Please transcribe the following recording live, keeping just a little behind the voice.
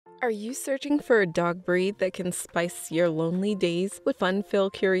Are you searching for a dog breed that can spice your lonely days with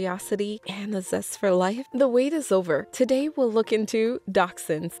fun-filled curiosity and a zest for life? The wait is over. Today we'll look into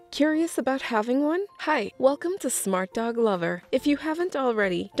Dachshunds. Curious about having one? Hi, welcome to Smart Dog Lover. If you haven't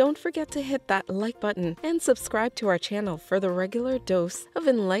already, don't forget to hit that like button and subscribe to our channel for the regular dose of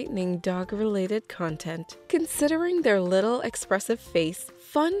enlightening dog-related content. Considering their little expressive face,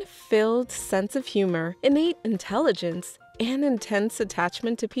 fun-filled sense of humor, innate intelligence, and intense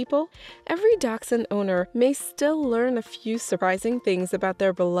attachment to people, every dachshund owner may still learn a few surprising things about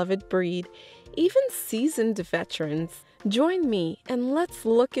their beloved breed, even seasoned veterans. Join me and let's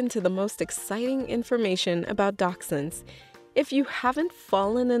look into the most exciting information about dachshunds. If you haven't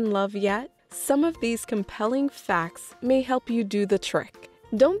fallen in love yet, some of these compelling facts may help you do the trick.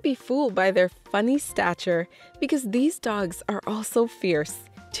 Don't be fooled by their funny stature, because these dogs are also fierce.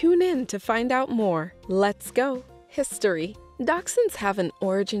 Tune in to find out more. Let's go! History. Dachshunds have an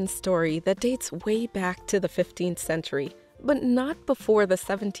origin story that dates way back to the 15th century, but not before the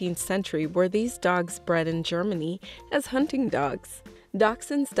 17th century were these dogs bred in Germany as hunting dogs.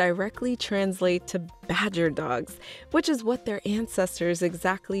 Dachshunds directly translate to badger dogs, which is what their ancestors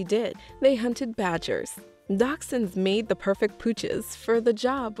exactly did. They hunted badgers. Dachshunds made the perfect pooches for the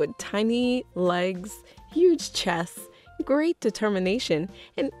job with tiny legs, huge chests, great determination,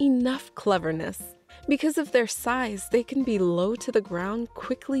 and enough cleverness. Because of their size, they can be low to the ground,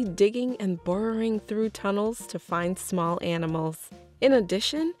 quickly digging and burrowing through tunnels to find small animals. In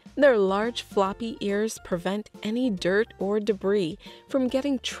addition, their large floppy ears prevent any dirt or debris from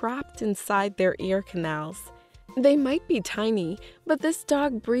getting trapped inside their ear canals. They might be tiny, but this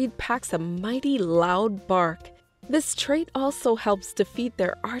dog breed packs a mighty loud bark. This trait also helps defeat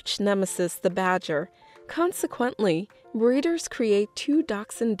their arch nemesis, the badger. Consequently, breeders create two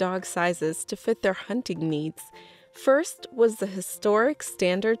dachshund dog sizes to fit their hunting needs. First was the historic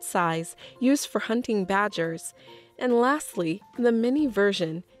standard size used for hunting badgers, and lastly, the mini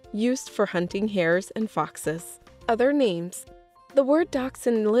version used for hunting hares and foxes. Other names. The word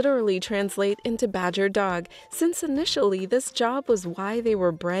dachshund literally translates into badger dog, since initially this job was why they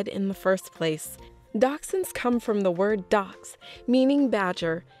were bred in the first place. Dachshunds come from the word dachs, meaning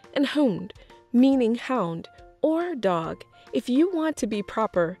badger, and hund, meaning hound, or dog. If you want to be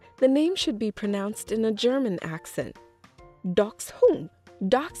proper, the name should be pronounced in a German accent. Dachshund.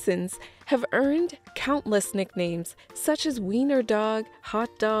 Dachshunds have earned countless nicknames, such as wiener dog, hot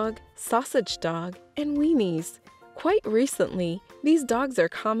dog, sausage dog, and weenies. Quite recently, these dogs are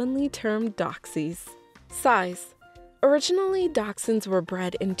commonly termed doxies. Size. Originally, dachshunds were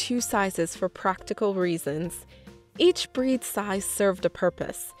bred in two sizes for practical reasons. Each breed size served a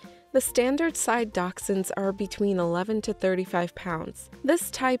purpose. The standard size dachshunds are between 11 to 35 pounds.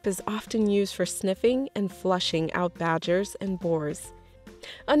 This type is often used for sniffing and flushing out badgers and boars.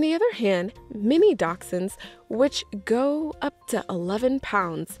 On the other hand, mini dachshunds, which go up to 11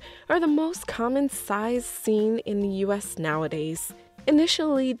 pounds, are the most common size seen in the US nowadays.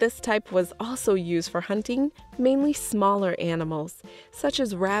 Initially, this type was also used for hunting mainly smaller animals, such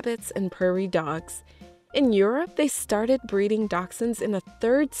as rabbits and prairie dogs. In Europe, they started breeding dachshunds in a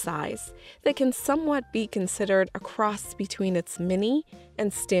third size that can somewhat be considered a cross between its mini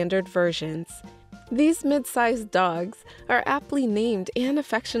and standard versions. These mid-sized dogs are aptly named and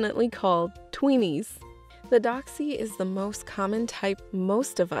affectionately called tweenies. The doxie is the most common type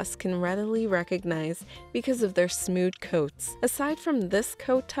most of us can readily recognize because of their smooth coats. Aside from this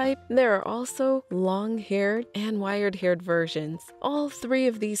coat type, there are also long-haired and wire-haired versions. All three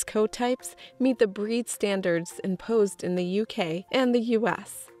of these coat types meet the breed standards imposed in the UK and the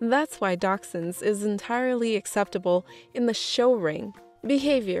US. That's why dachshunds is entirely acceptable in the show ring.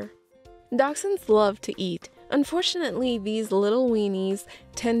 Behavior. Dachshunds love to eat. Unfortunately, these little weenies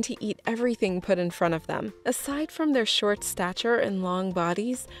tend to eat everything put in front of them. Aside from their short stature and long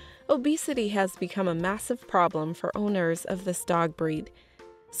bodies, obesity has become a massive problem for owners of this dog breed.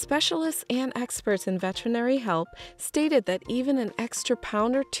 Specialists and experts in veterinary health stated that even an extra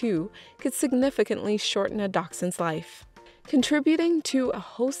pound or two could significantly shorten a dachshund's life, contributing to a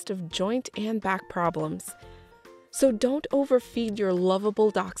host of joint and back problems. So don't overfeed your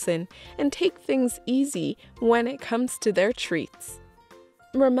lovable dachshund and take things easy when it comes to their treats.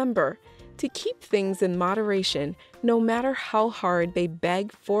 Remember to keep things in moderation, no matter how hard they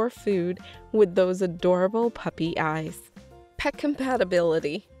beg for food with those adorable puppy eyes. Pet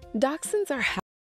compatibility. Dachshunds are